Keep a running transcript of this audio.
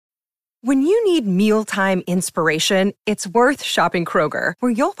When you need mealtime inspiration, it's worth shopping Kroger,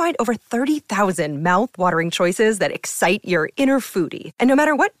 where you'll find over 30,000 mouth-watering choices that excite your inner foodie. And no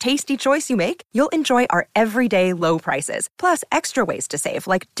matter what tasty choice you make, you'll enjoy our everyday low prices, plus extra ways to save,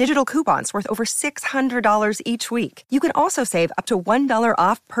 like digital coupons worth over $600 each week. You can also save up to $1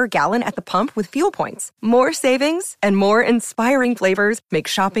 off per gallon at the pump with fuel points. More savings and more inspiring flavors make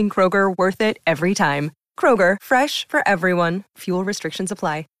shopping Kroger worth it every time. Kroger, fresh for everyone. Fuel restrictions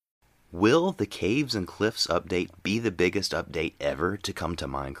apply. Will the Caves and Cliffs update be the biggest update ever to come to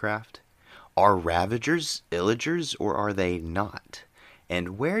Minecraft? Are Ravagers Illagers, or are they not?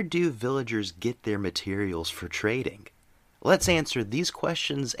 And where do villagers get their materials for trading? Let's answer these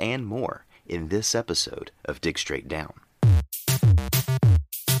questions and more in this episode of Dig Straight Down.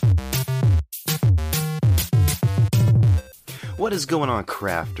 What is going on,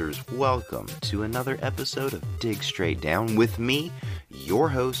 crafters? Welcome to another episode of Dig Straight Down with me, your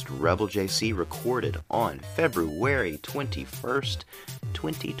host, Rebel JC, recorded on February 21st,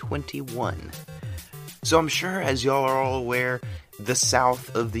 2021. So I'm sure, as y'all are all aware, the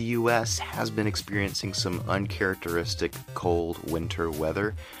south of the U.S. has been experiencing some uncharacteristic cold winter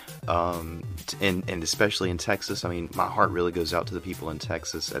weather, and especially in Texas. I mean, my heart really goes out to the people in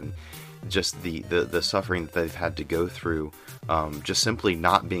Texas and just the suffering that they've had to go through, just simply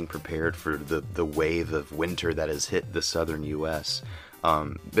not being prepared for the wave of winter that has hit the southern U.S.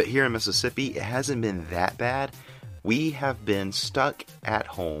 But here in Mississippi, it hasn't been that bad. We have been stuck at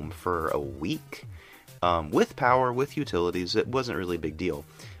home for a week, with power, with utilities. It wasn't really a big deal,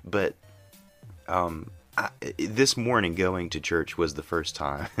 but this morning going to church was the first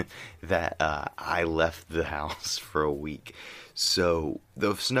time that I left the house for a week. So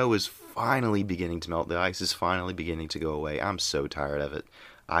the snow is finally beginning to melt. The ice is finally beginning to go away. I'm so tired of it.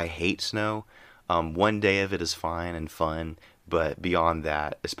 I hate snow. One day of it is fine and fun, but beyond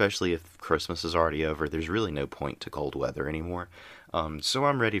that, especially if Christmas is already over, there's really no point to cold weather anymore. So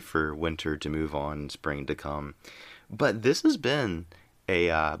I'm ready for winter to move on and spring to come. But this has been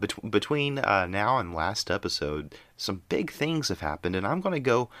a between now and last episode, some big things have happened, and I'm gonna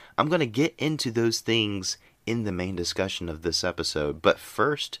get into those things in the main discussion of this episode. But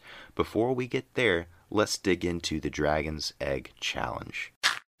first, before we get there, let's dig into the Dragon's Egg Challenge.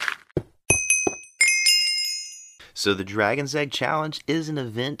 So the Dragon's Egg Challenge is an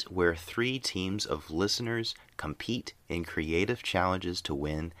event where 3 teams of listeners compete in creative challenges to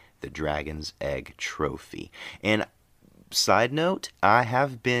win the Dragon's Egg Trophy. And side note, I've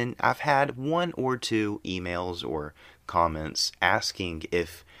had 1 or 2 emails or comments asking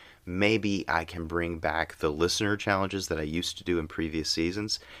if maybe I can bring back the listener challenges that I used to do in previous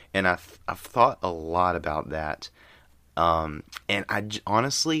seasons, and I've thought a lot about that. And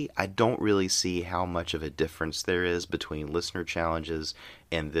honestly, I don't really see how much of a difference there is between listener challenges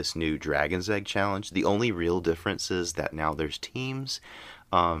and this new Dragon's Egg Challenge. The only real difference is that now there's teams.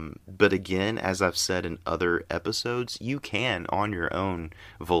 But again, as I've said in other episodes, you can, on your own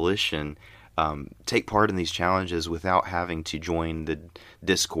volition, take part in these challenges without having to join the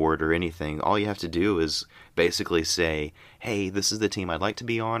Discord or anything. All you have to do is basically say, hey, this is the team I'd like to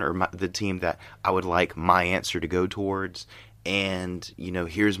be on, or the team that I would like my answer to go towards, and,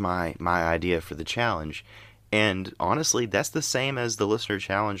 here's my idea for the challenge. And honestly, that's the same as the listener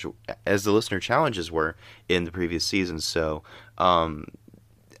challenges were in the previous seasons. So, I'm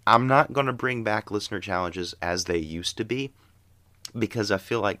not going to bring back listener challenges as they used to be, because I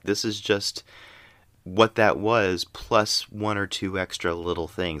feel like this is just what that was, plus 1 or 2 extra little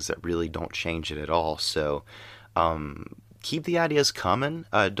things that really don't change it at all. So keep the ideas coming.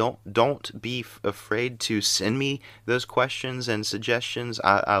 Don't be afraid to send me those questions and suggestions.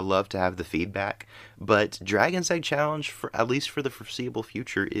 I love to have the feedback. But Dragon's Egg Challenge, at least for the foreseeable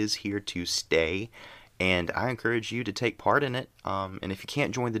future, is here to stay. And I encourage you to take part in it. And if you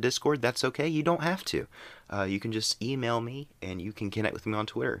can't join the Discord, that's okay. You don't have to. You can just email me, and you can connect with me on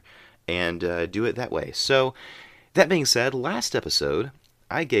Twitter and do it that way. So, that being said, last episode,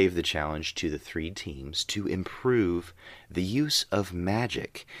 I gave the challenge to the 3 teams to improve the use of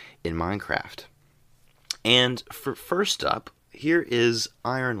magic in Minecraft. And for first up, here is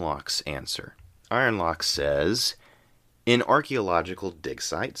Ironlock's answer. Ironlock says, in archaeological dig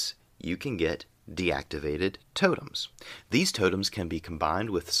sites, you can get deactivated totems. These totems can be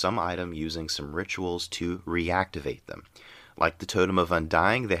combined with some item using some rituals to reactivate them. Like the Totem of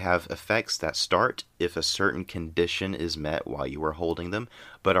Undying, they have effects that start if a certain condition is met while you are holding them,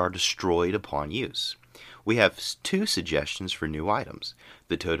 but are destroyed upon use. We have 2 suggestions for new items.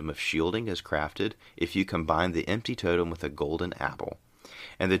 The Totem of Shielding is crafted if you combine the empty totem with a golden apple.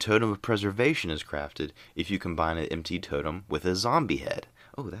 And the Totem of Preservation is crafted if you combine an empty totem with a zombie head.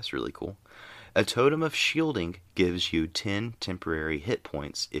 Oh, that's really cool. A totem of shielding gives you 10 temporary hit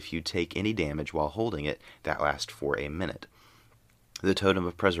points if you take any damage while holding it that lasts for a minute. The totem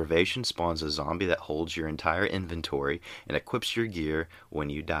of preservation spawns a zombie that holds your entire inventory and equips your gear when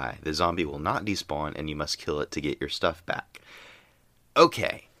you die. The zombie will not despawn and you must kill it to get your stuff back.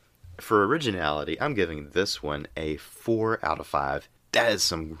 Okay, for originality, I'm giving this one a 4 out of 5. That is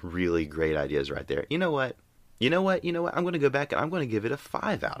some really great ideas right there. You know what? I'm going to go back and I'm going to give it a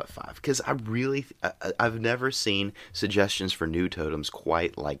 5 out of 5 because I've never seen suggestions for new totems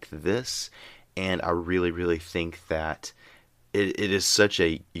quite like this, and I really think that it is such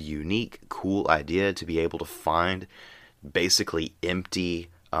a unique, cool idea to be able to find basically empty,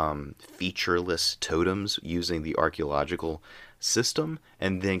 featureless totems using the archaeological system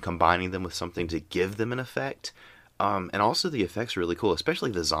and then combining them with something to give them an effect. And also the effects are really cool,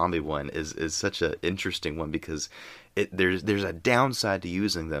 especially the zombie one is such an interesting one because there's a downside to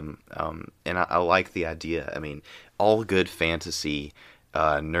using them, and I like the idea. I mean, all good fantasy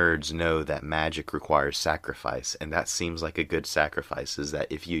nerds know that magic requires sacrifice, and that seems like a good sacrifice, is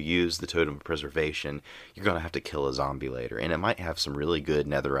that if you use the Totem of Preservation, you're going to have to kill a zombie later, and it might have some really good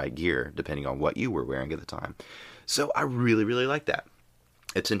netherite gear, depending on what you were wearing at the time. So I really like that.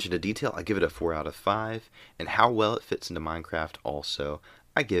 Attention to detail, I give it a 4 out of 5, and how well it fits into Minecraft also,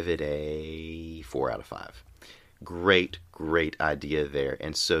 I give it a 4 out of 5. Great idea there,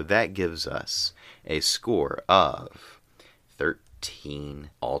 and so that gives us a score of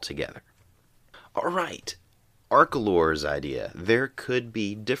 13 altogether. Alright, Arcalore's idea. There could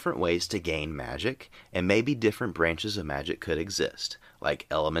be different ways to gain magic, and maybe different branches of magic could exist, like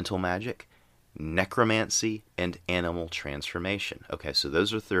elemental magic, necromancy, and animal transformation. Okay, so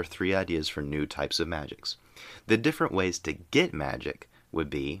those are their 3 ideas for new types of magics. The different ways to get magic would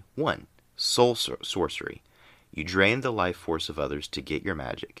be 1. Soul sorcery. You drain the life force of others to get your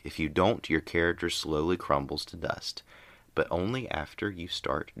magic. If you don't, your character slowly crumbles to dust, but only after you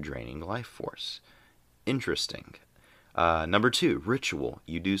start draining life force. Interesting. Number 2, ritual.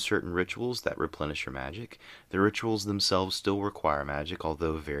 You do certain rituals that replenish your magic. The rituals themselves still require magic,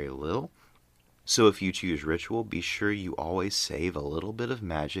 although very little. So if you choose ritual, be sure you always save a little bit of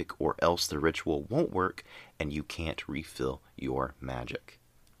magic, or else the ritual won't work and you can't refill your magic.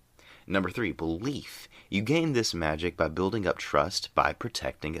 Number 3, belief. You gain this magic by building up trust by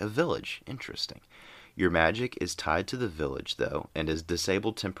protecting a village. Interesting. Your magic is tied to the village, though, and is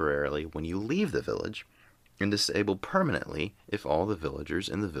disabled temporarily when you leave the village, and disabled permanently if all the villagers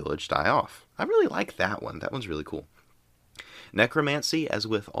in the village die off. I really like that one. That one's really cool. Necromancy, as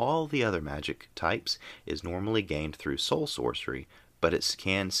with all the other magic types, is normally gained through soul sorcery, but it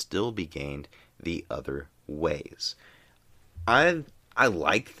can still be gained the other ways. I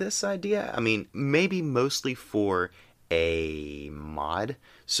like this idea. I mean, maybe mostly for a mod.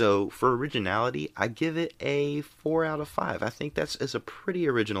 So for originality, I give it a 4 out of 5. I think is a pretty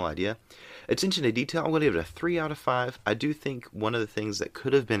original idea. Attention to detail, I'm going to give it a 3 out of 5. I do think one of the things that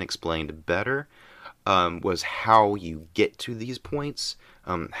could have been explained better was how you get to these points.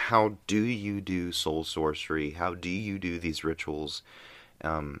 How do you do soul sorcery? How do you do these rituals?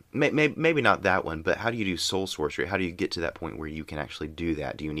 Maybe not that one, but how do you do soul sorcery? How do you get to that point where you can actually do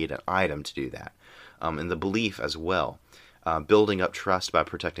that? Do you need an item to do that? And the belief as well. Building up trust by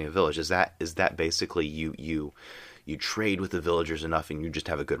protecting a village. Is that basically you trade with the villagers enough and you just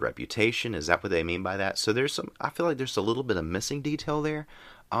have a good reputation? Is that what they mean by that? So I feel like there's a little bit of missing detail there.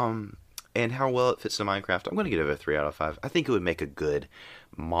 And how well it fits into Minecraft, I'm going to give it a 3 out of 5. I think it would make a good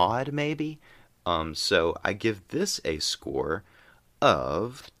mod, maybe. So I give this a score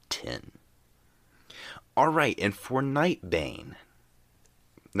of 10. Alright, and for Nightbane.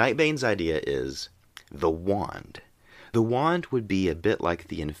 Nightbane's idea is the wand. The wand would be a bit like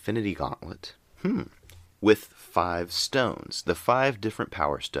the Infinity Gauntlet. With 5 stones. The 5 different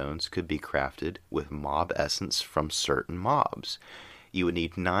power stones could be crafted with mob essence from certain mobs. You would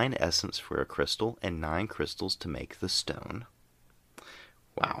need 9 essence for a crystal and 9 crystals to make the stone.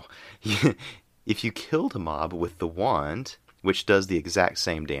 Wow. If you killed a mob with the wand, which does the exact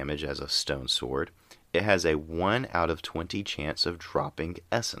same damage as a stone sword, it has a 1 out of 20 chance of dropping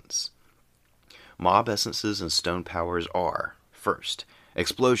essence. Mob essences and stone powers are, first,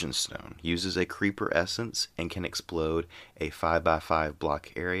 Explosion Stone uses a creeper essence and can explode a 5x5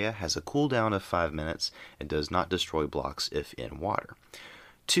 block area, has a cooldown of 5 minutes, and does not destroy blocks if in water.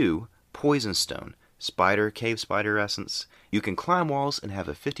 2. Poison Stone, cave spider essence. You can climb walls and have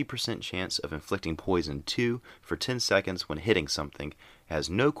a 50% chance of inflicting poison 2 for 10 seconds when hitting something, has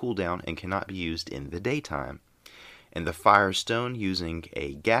no cooldown, and cannot be used in the daytime. And the Firestone, using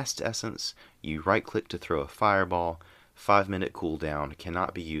a ghast essence, you right-click to throw a fireball. 5-minute cooldown,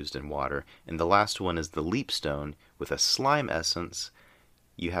 cannot be used in water. And the last one is the Leap Stone with a slime essence.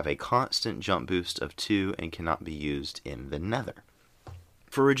 You have a constant jump boost of 2 and cannot be used in the Nether.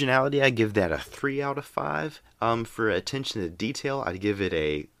 For originality, I give that a 3 out of 5. For attention to detail, I'd give it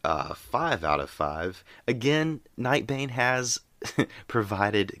a 5 out of 5. Again, Nightbane has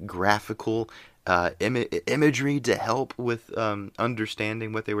provided graphical imagery to help with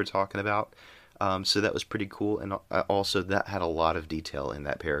understanding what they were talking about. So that was pretty cool, and also that had a lot of detail in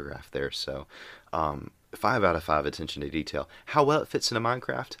that paragraph there. So 5 out of 5 attention to detail. How well it fits into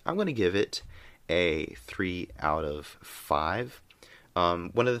Minecraft? I'm going to give it a 3 out of 5.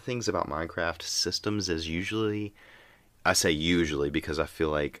 One of the things about Minecraft systems is usually, I say usually because I feel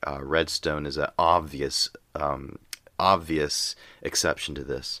like Redstone is an obvious exception to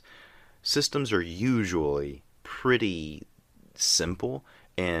this. Systems are usually pretty simple,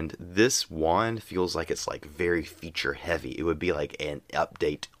 and this wand feels like it's like very feature heavy. It would be like an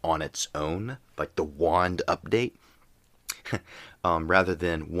update on its own, like the wand update, rather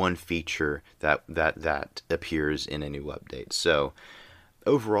than one feature that appears in a new update. So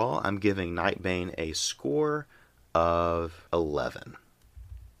overall, I'm giving Nightbane a score of 11.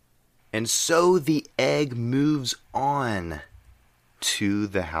 And so the egg moves on to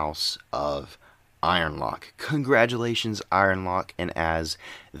the House of Ironlock. Congratulations, Ironlock. And as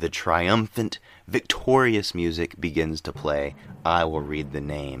the triumphant, victorious music begins to play, I will read the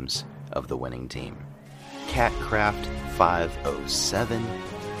names of the winning team. Catcraft 507,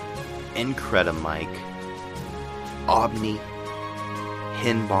 Incredimike, Obni,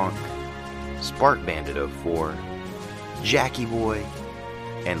 Hinbonk, Spark Bandit 04, Jackie Boy,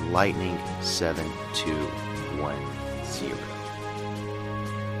 and Lightning 7210.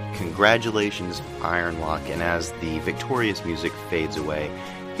 Congratulations, Ironlock, and as the victorious music fades away,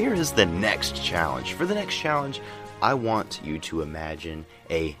 here is the next challenge. For the next challenge, I want you to imagine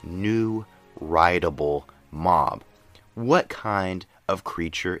a new rideable mob. What kind of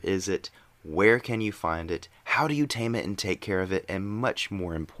creature is it? Where can you find it? How do you tame it and take care of it? And much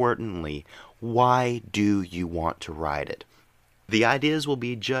more importantly, why do you want to ride it? The ideas will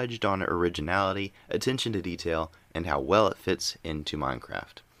be judged on originality, attention to detail, and how well it fits into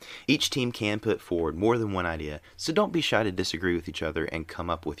Minecraft. Each team can put forward more than one idea, so don't be shy to disagree with each other and come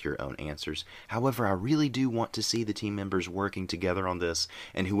up with your own answers. However, I really do want to see the team members working together on this,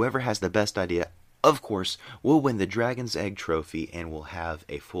 and whoever has the best idea, of course, will win the Dragon's Egg trophy and will have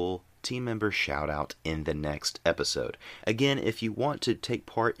a full team member shout out in the next episode. Again, if you want to take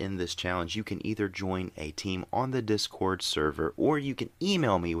part in this challenge, you can either join a team on the Discord server, or you can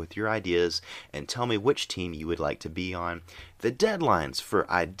email me with your ideas and tell me which team you would like to be on. The deadlines for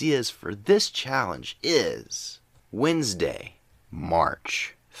ideas for this challenge is Wednesday,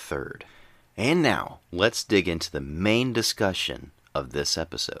 March 3rd. And now, let's dig into the main discussion of this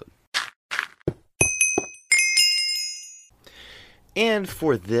episode. And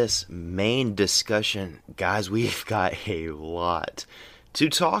for this main discussion, guys, we've got a lot to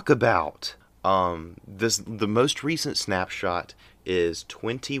talk about. The most recent snapshot is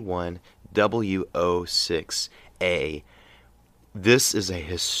 21W06A. This is a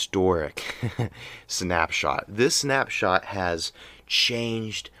historic snapshot. This snapshot has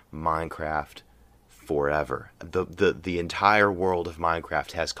changed Minecraft forever. The entire world of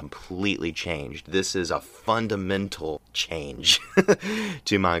Minecraft has completely changed. This is a fundamental change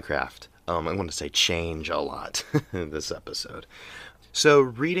to Minecraft. I want to say change a lot this episode. So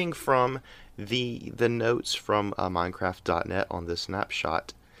reading from the notes from Minecraft.net on this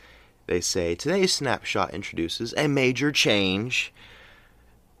snapshot, they say, today's snapshot introduces a major change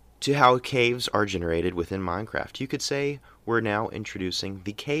to how caves are generated within Minecraft. You could say we're now introducing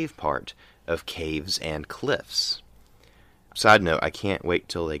the cave part of caves and cliffs. Side note, I can't wait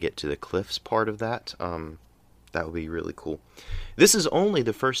till they get to the cliffs part of that. That would be really cool. This is only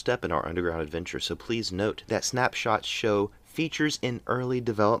the first step in our underground adventure, so please note that snapshots show features in early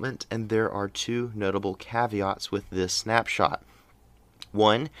development, and there are two notable caveats with this snapshot.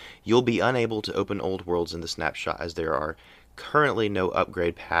 One, you'll be unable to open old worlds in the snapshot, as there are currently no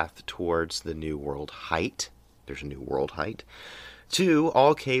upgrade path towards the new world height. There's a new world height. Two,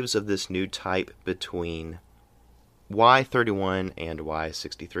 all caves of this new type between Y31 and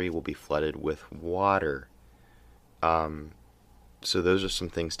Y63 will be flooded with water. So those are some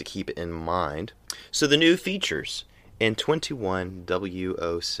things to keep in mind. So the new features in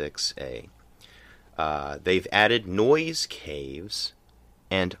 21W06A. They've added noise caves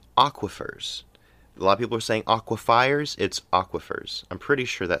and aquifers. A lot of people are saying aquifers. It's aquifers. I'm pretty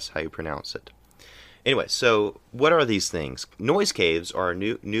sure that's how you pronounce it. Anyway, so what are these things? Noise caves are a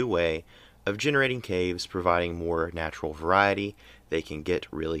new way of generating caves, providing more natural variety. They can get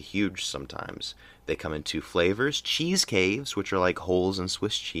really huge sometimes. They come in two flavors: cheese caves, which are like holes in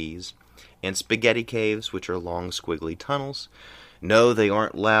Swiss cheese, and spaghetti caves, which are long, squiggly tunnels. No, they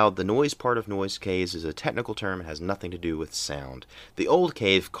aren't loud. The noise part of noise caves is a technical term. It has nothing to do with sound. The old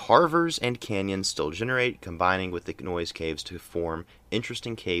cave carvers and canyons still generate, combining with the noise caves to form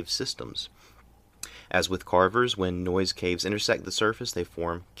interesting cave systems. As with carvers, when noise caves intersect the surface, they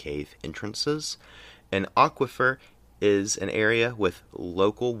form cave entrances. An aquifer is an area with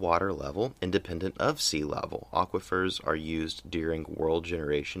local water level independent of sea level. Aquifers are used during world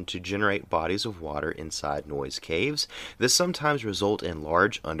generation to generate bodies of water inside noise caves. This sometimes results in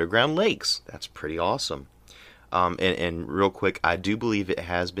large underground lakes. That's pretty awesome. And real quick, I do believe it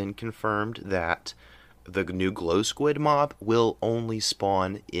has been confirmed that the new glow squid mob will only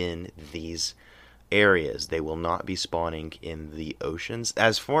spawn in these areas. They will not be spawning in the oceans.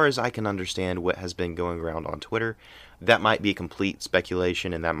 As far as I can understand what has been going around on Twitter, that might be complete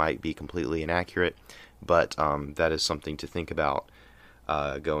speculation and that might be completely inaccurate, but that is something to think about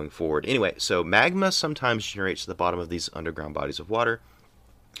going forward. Anyway, so magma sometimes generates at the bottom of these underground bodies of water.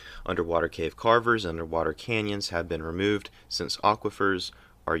 Underwater cave carvers, underwater canyons have been removed since aquifers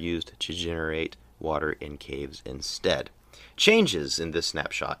are used to generate water in caves instead. Changes in this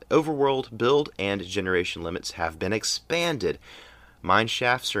snapshot: overworld build and generation limits have been expanded. Mine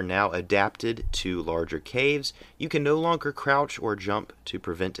shafts are now adapted to larger caves. You can no longer crouch or jump to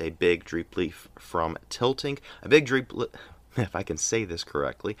prevent a big drip leaf from tilting. If I can say this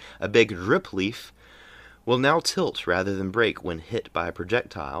correctly, a big drip leaf will now tilt rather than break when hit by a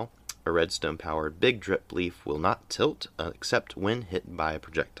projectile. A redstone-powered big drip leaf will not tilt except when hit by a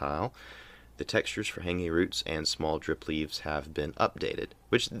projectile. The textures for hanging roots and small drip leaves have been updated.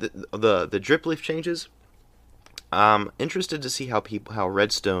 Which the drip leaf changes, I'm interested to see how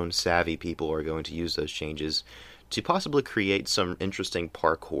redstone savvy people are going to use those changes to possibly create some interesting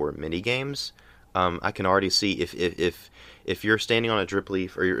parkour mini games. I can already see if you're standing on a drip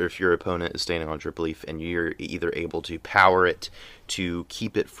leaf, or if your opponent is standing on a drip leaf, and you're either able to power it to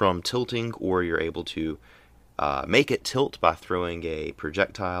keep it from tilting, or you're able to make it tilt by throwing a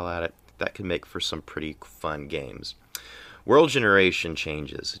projectile at it. That can make for some pretty fun games. World generation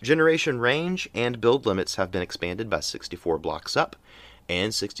changes. Generation range and build limits have been expanded by 64 blocks up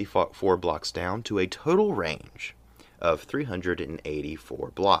and 64 blocks down to a total range of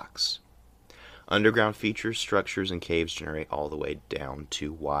 384 blocks. Underground features, structures, and caves generate all the way down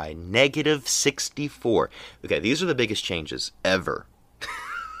to Y negative 64. Okay, these are the biggest changes ever.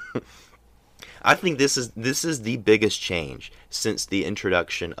 I think this is the biggest change since the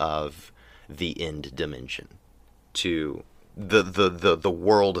introduction of the end dimension to the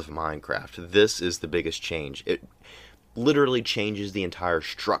world of Minecraft. This is the biggest change. It literally changes the entire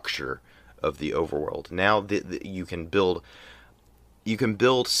structure of the overworld. Now you can build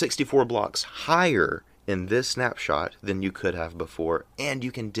 64 blocks higher in this snapshot than you could have before, and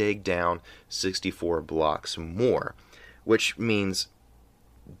you can dig down 64 blocks more, which means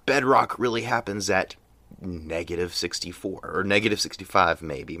bedrock really happens at negative 64, or negative 65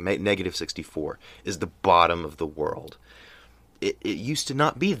 maybe. Negative 64 is the bottom of the world. It used to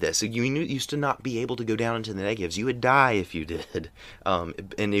not be this. You used to not be able to go down into the negatives. You would die if you did.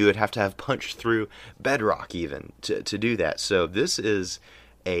 And you would have to have punched through bedrock even to do that. So this is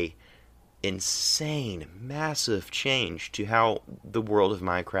a insane, massive change to how the world of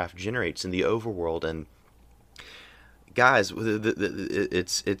Minecraft generates in the overworld. And guys,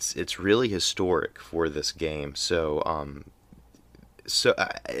 it's really historic for this game.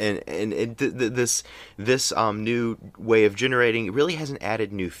 This new way of generating really hasn't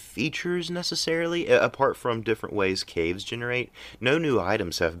added new features necessarily, apart from different ways caves generate. No new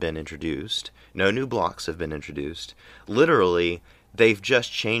items have been introduced. No new blocks have been introduced. Literally, they've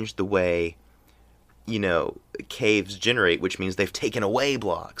just changed the way, caves generate, which means they've taken away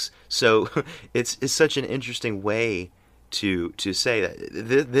blocks. So it's such an interesting way to say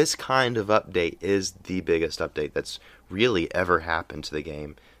that this kind of update is the biggest update that's really ever happened to the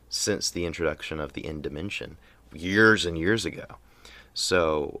game since the introduction of the end dimension years and years ago.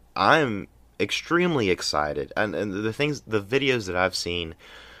 So I'm extremely excited, and the videos that I've seen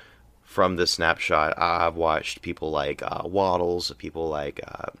from this snapshot, I've watched people like Waddles, people like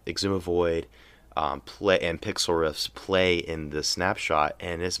Exumavoid play, and Pixel Riffs play in this snapshot,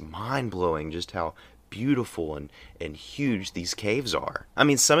 and it's mind-blowing just how beautiful and huge these caves are. I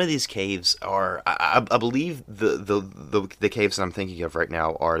mean, some of these caves are, I believe the caves that I'm thinking of right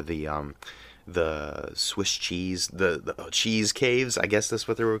now are the Swiss cheese, the cheese caves, I guess that's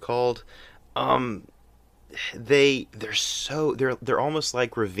what they were called. they're almost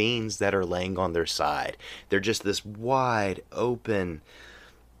like ravines that are laying on their side. They're just this wide open,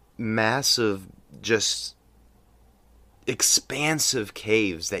 massive, just expansive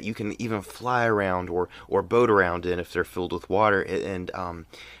caves that you can even fly around or boat around in if they're filled with water. And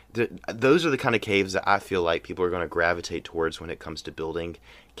those are the kind of caves that I feel like people are going to gravitate towards when it comes to building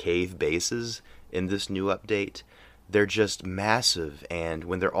cave bases in this new update. They're just massive, and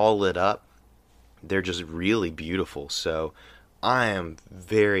when they're all lit up, they're just really beautiful. So I am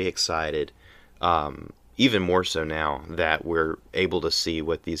very excited, even more so now that we're able to see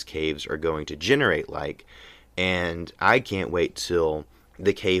what these caves are going to generate like. And I can't wait till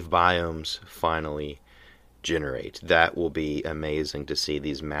the cave biomes finally generate. That will be amazing to see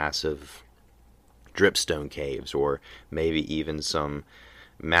these massive dripstone caves, or maybe even some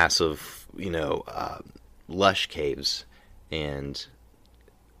massive, lush caves, and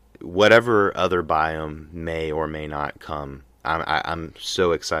whatever other biome may or may not come. I'm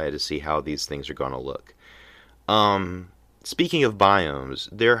so excited to see how these things are going to look. Speaking of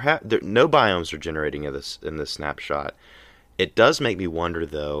biomes, no biomes are generating in this snapshot. It does make me wonder,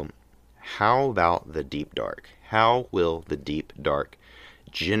 though, how about the Deep Dark? How will the Deep Dark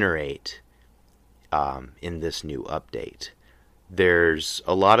generate in this new update? There's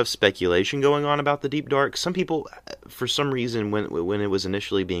a lot of speculation going on about the Deep Dark. Some people, for some reason, when it was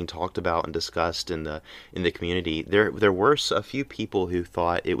initially being talked about and discussed in the community, there were a few people who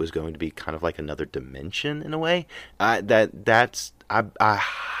thought it was going to be kind of like another dimension in a way. I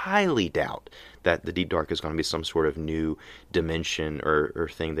highly doubt that the Deep Dark is going to be some sort of new dimension or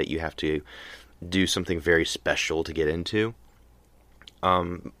thing that you have to do something very special to get into.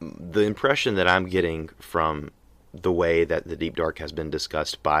 The impression that I'm getting from the way that the Deep Dark has been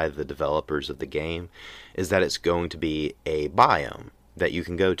discussed by the developers of the game is that it's going to be a biome that you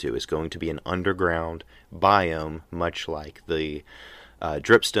can go to. It's going to be an underground biome, much like the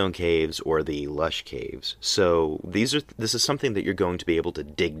dripstone caves or the lush caves. So this is something that you're going to be able to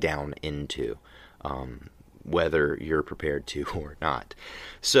dig down into, whether you're prepared to or not.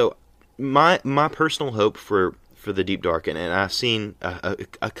 So my personal hope for the Deep Dark, and I've seen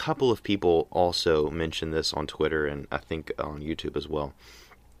a couple of people also mention this on Twitter and I think on YouTube as well.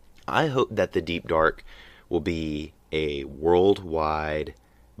 I hope that the Deep Dark will be a worldwide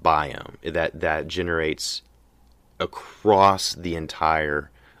biome that generates across the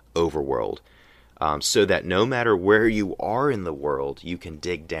entire overworld, so that no matter where you are in the world, you can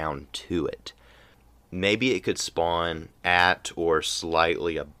dig down to it. Maybe it could spawn at or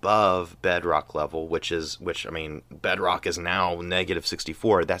slightly above bedrock level, which bedrock is now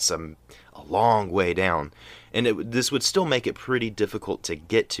 -64. That's a long way down. And this would still make it pretty difficult to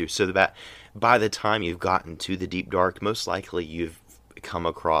get to, so that by the time you've gotten to the Deep Dark, most likely you've come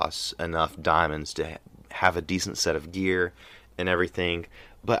across enough diamonds to have a decent set of gear and everything.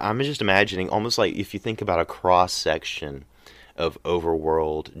 But I'm just imagining, almost like if you think about a cross-section of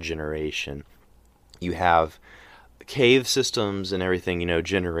overworld generation, you have cave systems and everything,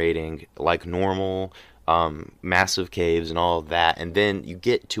 generating like normal, massive caves and all of that. And then you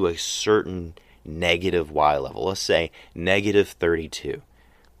get to a certain negative Y level. Let's say -32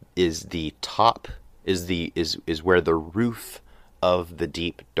 is the top, is where the roof of the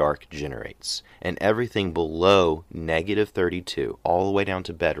Deep Dark generates. And everything below -32, all the way down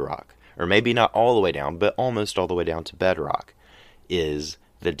to bedrock, or maybe not all the way down, but almost all the way down to bedrock, is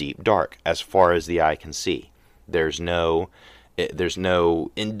the Deep Dark, as far as the eye can see. There's no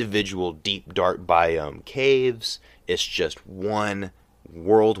individual Deep Dark biome caves. It's just one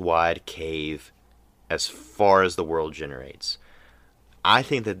worldwide cave as far as the world generates. I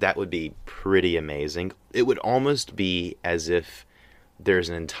think that would be pretty amazing. It would almost be as if there's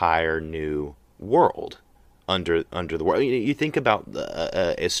an entire new world under the world. You think about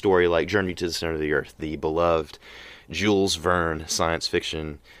a story like Journey to the Center of the Earth, the beloved Jules Verne science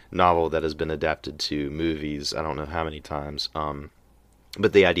fiction novel that has been adapted to movies I don't know how many times.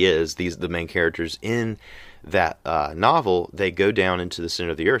 But the idea is the main characters in that novel, they go down into the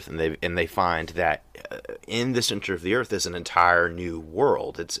center of the earth, and they find that in the center of the earth is an entire new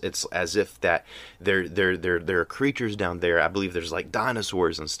world. It's as if that there are creatures down there. I believe there's like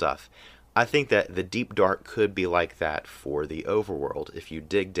dinosaurs and stuff. I think that the Deep Dark could be like that for the overworld. If you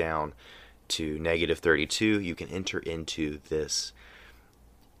dig down to -32, you can enter into this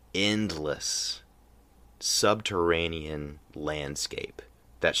endless subterranean landscape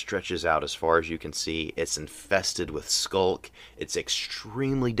that stretches out as far as you can see. It's infested with skulk. It's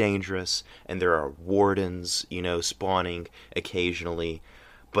extremely dangerous, and there are wardens, spawning occasionally.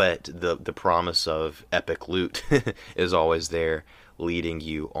 But the promise of epic loot is always there, leading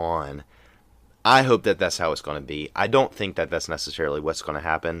you on. I hope that that's how it's going to be. I don't think that that's necessarily what's going to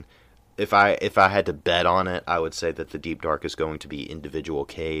happen. If I had to bet on it, I would say that the Deep Dark is going to be individual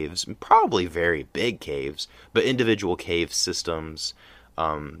caves, probably very big caves, but individual cave systems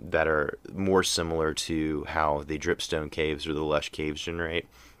that are more similar to how the Dripstone caves or the Lush caves generate.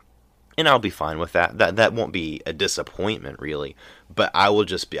 And I'll be fine with that. That won't be a disappointment, really. But I would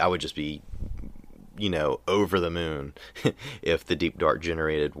just be, over the moon if the Deep Dark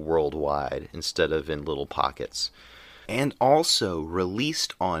generated worldwide instead of in little pockets. And also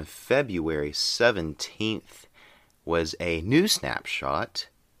released on February 17th was a new snapshot,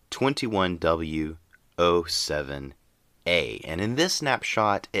 21W07A. And in this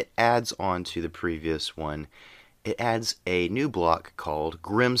snapshot, it adds on to the previous one. It adds a new block called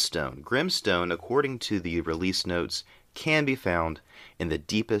Grimstone. Grimstone, according to the release notes, can be found in the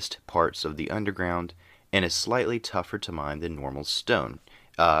deepest parts of the underground and is slightly tougher to mine than normal stone.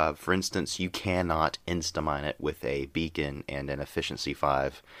 For instance, you cannot insta-mine it with a beacon and an efficiency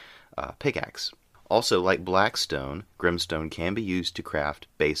 5 pickaxe. Also, like Blackstone, Grimstone can be used to craft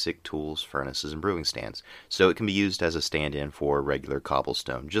basic tools, furnaces, and brewing stands. So it can be used as a stand-in for regular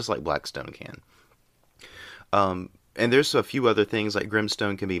cobblestone, just like Blackstone can. And there's a few other things, like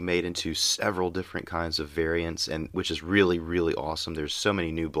Grimstone can be made into several different kinds of variants, and which is really, really awesome. There's so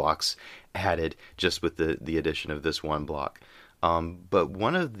many new blocks added just with the addition of this one block. But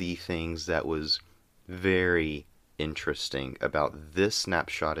one of the things that was very interesting about this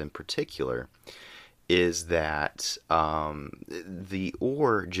snapshot in particular is that the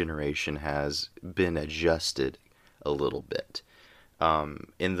ore generation has been adjusted a little bit.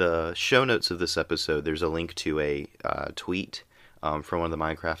 In the show notes of this episode, there's a link to a tweet from one of the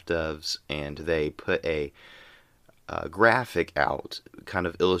Minecraft devs, and they put a graphic out kind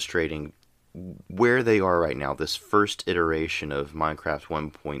of illustrating where they are right now, this first iteration of Minecraft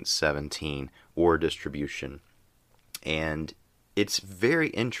 1.17 ore distribution. And it's very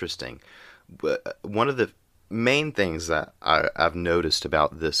interesting. But one of the main things that I've noticed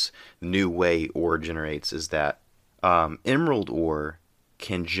about this new way ore generates is that emerald ore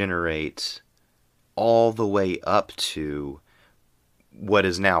can generate all the way up to what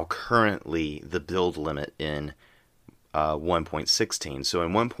is now currently the build limit in 1.16. So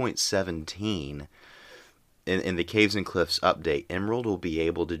in 1.17, in the Caves and Cliffs update, Emerald will be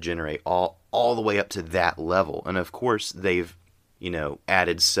able to generate all the way up to that level. And of course, they've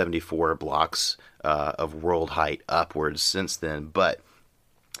added 74 blocks of world height upwards since then. But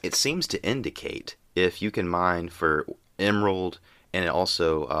it seems to indicate if you can mine for emerald and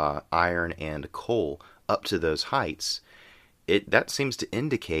also iron and coal up to those heights, that seems to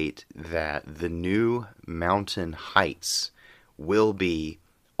indicate that the new mountain heights will be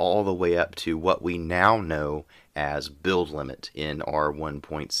all the way up to what we now know as build limit in our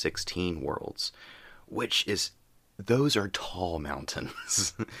 1.16 worlds, which is, those are tall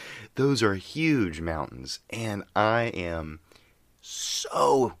mountains. Those are huge mountains, and I am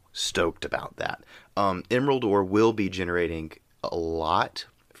so stoked about that. Emerald ore will be generating a lot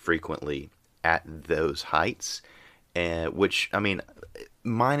frequently at those heights, which, I mean,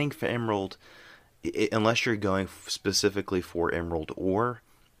 mining for emerald, unless you're going specifically for emerald ore,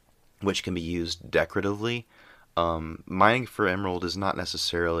 which can be used decoratively, mining for emerald is not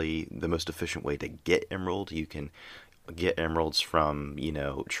necessarily the most efficient way to get emerald. You can get emeralds from,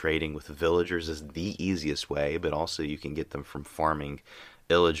 trading with villagers is the easiest way, but also you can get them from farming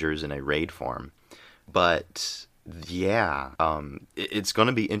villagers in a raid farm. But yeah, it's going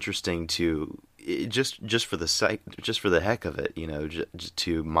to be interesting to just for the heck of it, just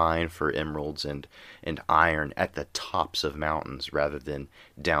to mine for emeralds and iron at the tops of mountains rather than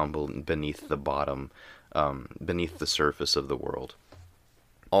down beneath the bottom, beneath the surface of the world.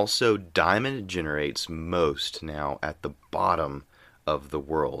 Also, diamond generates most now at the bottom of the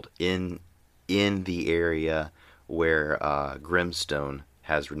world in the area where Grimstone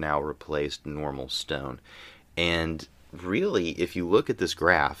has now replaced normal stone. And really, if you look at this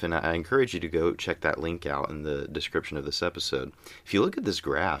graph, and I encourage you to go check that link out in the description of this episode. If you look at this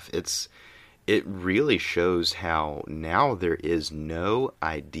graph, it really shows how now there is no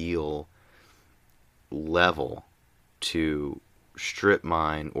ideal level to strip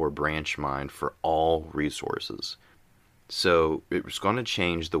mine or branch mine for all resources. So it's going to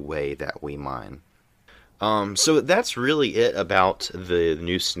change the way that we mine. So that's really it about the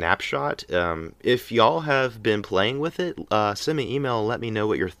new snapshot. If y'all have been playing with it, send me an email and let me know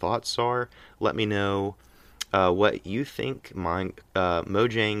what your thoughts are. Let me know what you think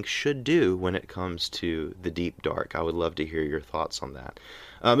Mojang should do when it comes to the Deep Dark. I would love to hear your thoughts on that.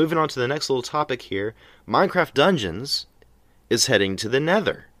 Moving on to the next little topic here. Minecraft Dungeons is heading to the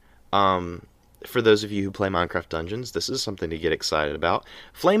Nether. for those of you who play Minecraft Dungeons, this is something to get excited about.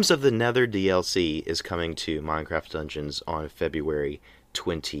 Flames of the Nether DLC is coming to Minecraft Dungeons on February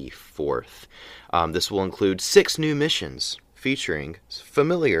 24th. This will include 6 new missions featuring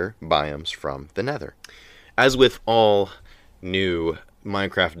familiar biomes from the Nether. As with all new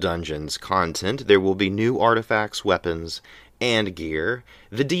Minecraft Dungeons content, there will be new artifacts, weapons, and gear.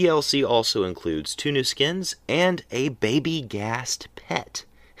 The DLC also includes 2 new skins and a baby ghast pet.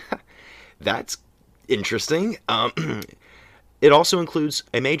 That's interesting. It also includes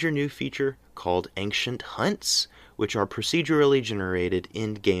a major new feature called Ancient Hunts, which are procedurally generated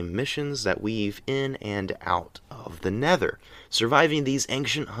in-game missions that weave in and out of the Nether. Surviving these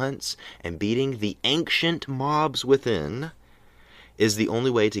ancient hunts and beating the ancient mobs within is the only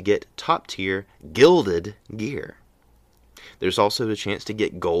way to get top-tier gilded gear. There's also a chance to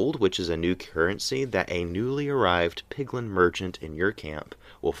get gold, which is a new currency that a newly arrived piglin merchant in your camp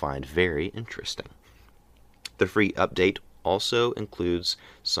will find very interesting. The free update also includes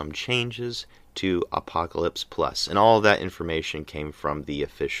some changes to Apocalypse Plus, and all of that information came from the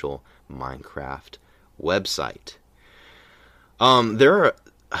official Minecraft website. There are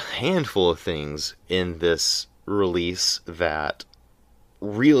a handful of things in this release that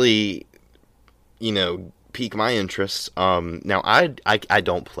really, pique my interest. Now, I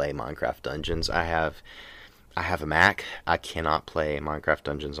don't play Minecraft Dungeons. I have a Mac. I cannot play Minecraft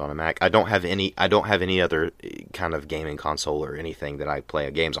Dungeons on a Mac. I don't have any other kind of gaming console or anything that I play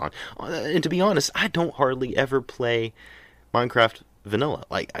games on. And to be honest, I don't hardly ever play Minecraft vanilla.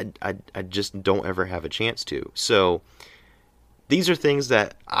 Like, I just don't ever have a chance to. So these are things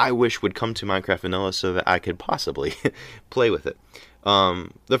that I wish would come to Minecraft vanilla so that I could possibly play with it.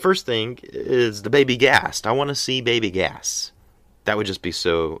 The first thing is the baby ghast. I want to see baby ghasts. That would just be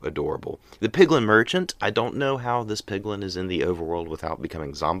so adorable. The piglin merchant, I don't know how this piglin is in the overworld without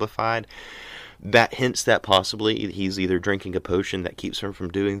becoming zombified. That hints that possibly he's either drinking a potion that keeps him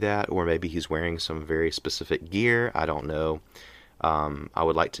from doing that, or maybe he's wearing some very specific gear. I don't know. I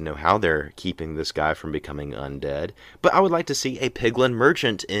would like to know how they're keeping this guy from becoming undead. But I would like to see a piglin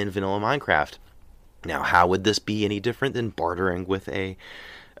merchant in vanilla Minecraft. Now, how would this be any different than bartering with a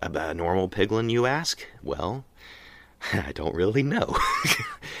normal piglin, you ask? Well, I don't really know.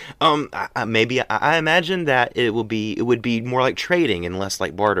 I imagine that it would be more like trading and less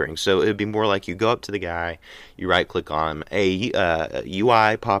like bartering. So it would be more like you go up to the guy, you right click on him, a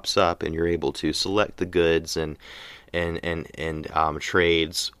UI pops up, and you're able to select the goods and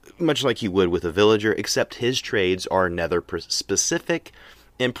trades, much like you would with a villager, except his trades are Nether specific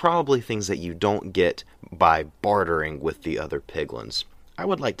and probably things that you don't get by bartering with the other piglins. I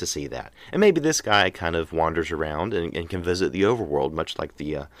would like to see that. And maybe this guy kind of wanders around and can visit the overworld, much like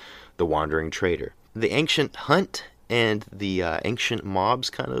the wandering trader. The ancient hunt and the ancient mobs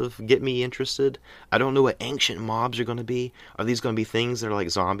kind of get me interested. I don't know what ancient mobs are going to be. Are these going to be things that are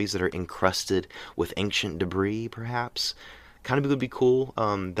like zombies that are encrusted with ancient debris, perhaps? Kind of would be cool.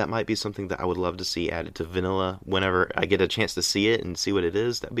 That might be something that I would love to see added to vanilla whenever I get a chance to see it and see what it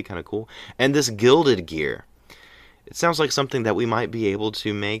is. That'd be kind of cool. And this gilded gear. It sounds like something that we might be able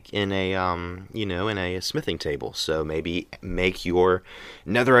to make in a, in a smithing table. So maybe make your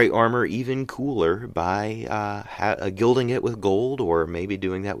netherite armor even cooler by gilding it with gold, or maybe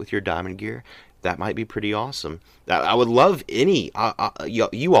doing that with your diamond gear. That might be pretty awesome. I would love any,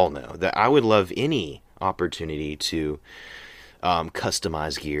 you all know that I would love any opportunity to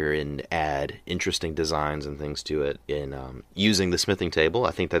customize gear and add interesting designs and things to it in using the smithing table.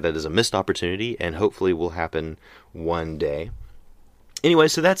 I think that is a missed opportunity and hopefully will happen one day. Anyway,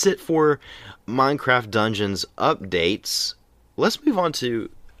 so that's it for Minecraft Dungeons updates. Let's move on to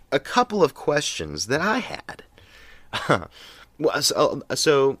a couple of questions that I had.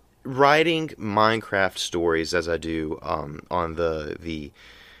 So writing Minecraft stories as I do on the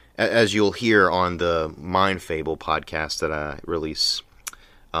as you'll hear on the Mind Fable podcast that I release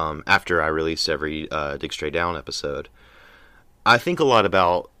after I release every Dig Straight Down episode, I think a lot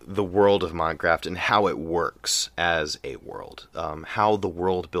about the world of Minecraft and how it works as a world, how the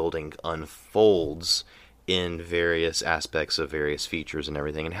world building unfolds in various aspects of various features and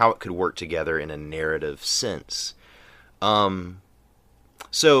everything, and how it could work together in a narrative sense.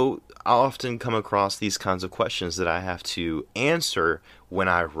 So I often come across these kinds of questions that I have to answer when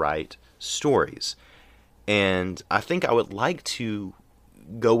I write stories. And I think I would like to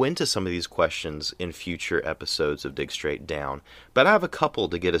go into some of these questions in future episodes of Dig Straight Down. But I have a couple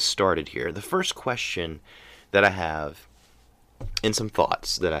to get us started here. The first question that I have, and some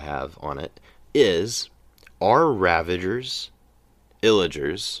thoughts that I have on it, is, are Ravagers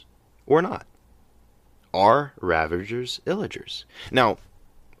Illagers or not? Are Ravagers Illagers? Now,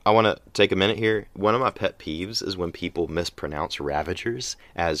 I want to take a minute here. One of my pet peeves is when people mispronounce Ravagers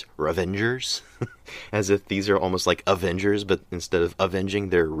as Revengers, as if these are almost like Avengers, but instead of avenging,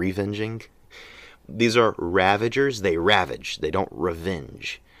 they're revenging. These are Ravagers. They ravage. They don't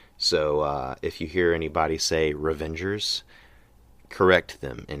revenge. So if you hear anybody say Revengers, correct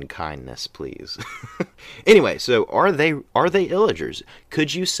them in kindness, please. Anyway, so are they Illagers?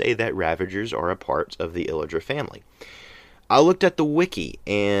 Could you say that Ravagers are a part of the Illager family? I looked at the wiki,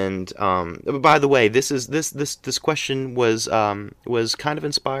 and by the way, this question was kind of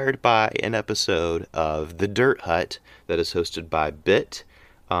inspired by an episode of The Dirt Hut that is hosted by Bit,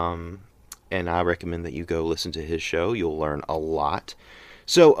 and I recommend that you go listen to his show. You'll learn a lot.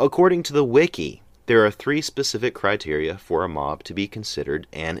 So, according to the wiki, there are 3 specific criteria for a mob to be considered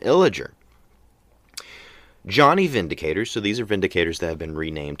an Illager. Johnny Vindicators, so these are Vindicators that have been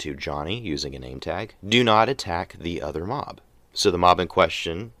renamed to Johnny using a name tag, do not attack the other mob. So the mob in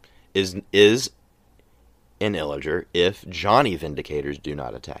question is an Illager if Johnny Vindicators do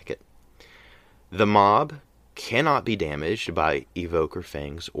not attack it. The mob cannot be damaged by Evoker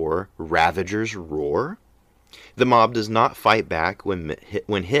Fangs or Ravager's Roar. The mob does not fight back when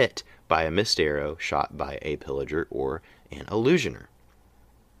hit by a missed arrow shot by a Pillager or an Illusioner.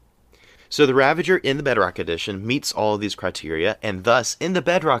 So the Ravager in the Bedrock Edition meets all of these criteria, and thus, in the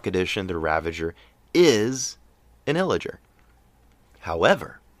Bedrock Edition, the Ravager is an Illager.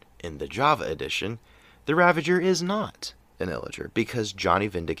 However, in the Java Edition, the Ravager is not an Illager, because Johnny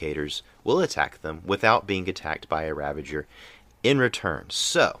Vindicators will attack them without being attacked by a Ravager in return.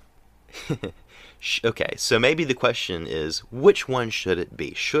 So, okay, so maybe the question is, which one should it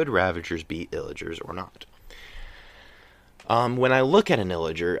be? Should Ravagers be Illagers or not? When I look at an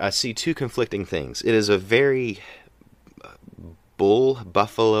Illager, I see 2 conflicting things. It is a very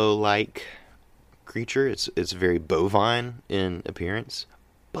buffalo-like creature. It's very bovine in appearance,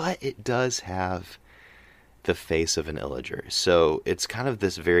 but it does have the face of an Illager. So it's kind of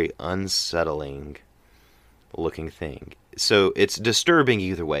this very unsettling looking thing. So it's disturbing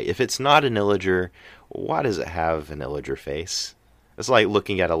either way. If it's not an Illager, why does it have an Illager face? It's like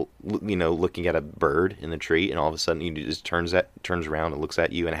looking at a bird in the tree, and all of a sudden it just turns around and looks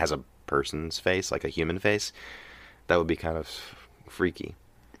at you, and it has a person's face, like a human face. That would be kind of freaky.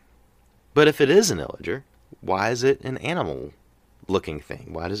 But if it is an Illager, why is it an animal-looking thing?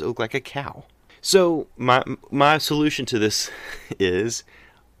 Why does it look like a cow? So my solution to this is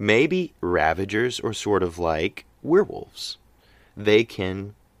maybe Ravagers are sort of like werewolves. They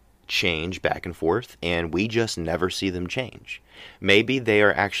can change back and forth, and we just never see them change. Maybe they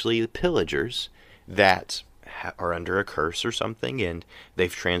are actually pillagers that are under a curse or something, and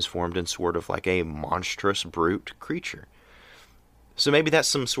they've transformed in sort of like a monstrous brute creature. So maybe that's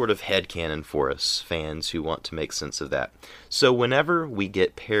some sort of headcanon for us fans who want to make sense of that. So whenever we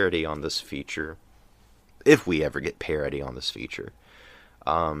get parody on this feature, if we ever get parody on this feature,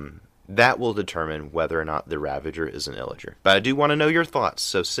 that will determine whether or not the Ravager is an Illager. But I do want to know your thoughts,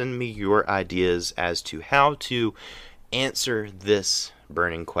 so send me your ideas as to how to answer this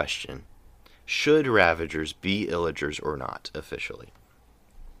burning question. Should Ravagers be Illagers or not, officially?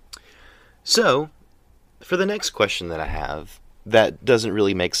 So, for the next question that I have, that doesn't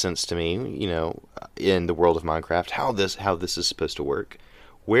really make sense to me, in the world of Minecraft, how this is supposed to work.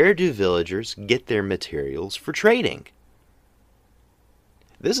 Where do villagers get their materials for trading?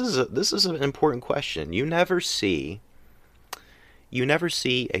 This is an important question. You never see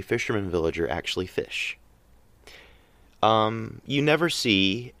a fisherman villager actually fish. You never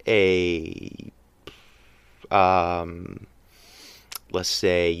see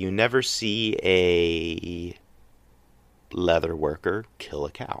you never see a leather worker kill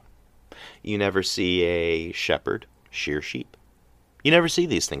a cow. You never see a shepherd shear sheep. You never see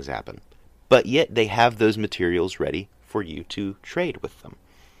these things happen. But yet they have those materials ready for you to trade with them.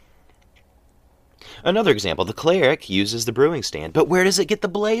 Another example, the cleric uses the brewing stand, but where does it get the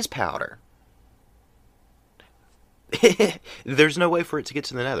blaze powder? There's no way for it to get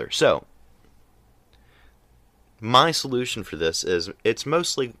to the nether. So, my solution for this is it's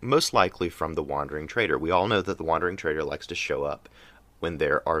most likely from the Wandering Trader. We all know that the Wandering Trader likes to show up when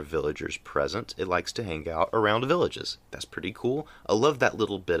there are villagers present. It likes to hang out around villages. That's pretty cool. I love that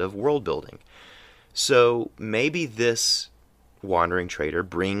little bit of world building. So maybe this Wandering Trader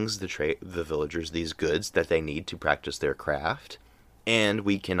brings the villagers these goods that they need to practice their craft, and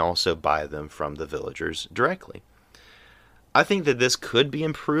we can also buy them from the villagers directly. I think that this could be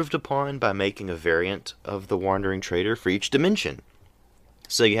improved upon by making a variant of the Wandering Trader for each dimension.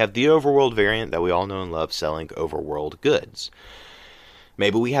 So you have the Overworld variant that we all know and love selling Overworld goods.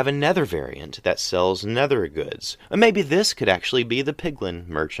 Maybe we have a nether variant that sells nether goods. Or maybe this could actually be the piglin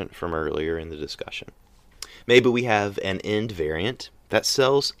merchant from earlier in the discussion. Maybe we have an end variant that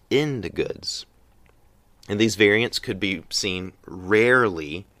sells end goods. And these variants could be seen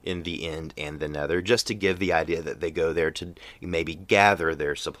rarely in the end and the nether, just to give the idea that they go there to maybe gather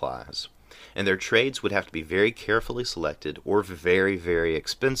their supplies. And their trades would have to be very carefully selected or very, very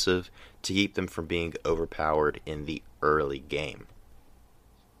expensive to keep them from being overpowered in the early game.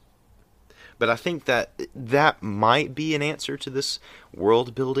 But I think that might be an answer to this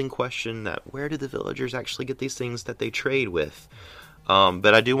world-building question, that where do the villagers actually get these things that they trade with?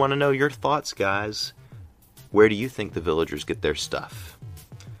 But I do want to know your thoughts, guys. Where do you think the villagers get their stuff?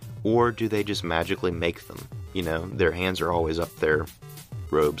 Or do they just magically make them? You know, their hands are always up their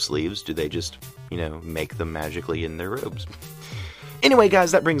robe sleeves. Do they just, make them magically in their robes? Anyway,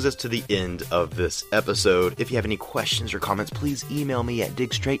 guys, that brings us to the end of this episode. If you have any questions or comments, please email me at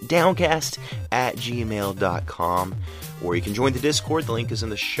digstraightdowncast@gmail.com, or you can join the Discord. The link is in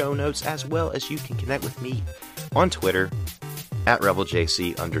the show notes, as well as you can connect with me on Twitter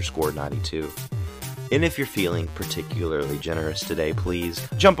 @RebelJC_92. And if you're feeling particularly generous today, please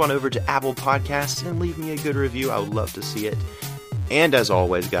jump on over to Apple Podcasts and leave me a good review. I would love to see it. And as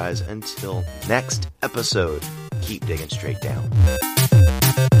always, guys, until next episode, keep digging straight down.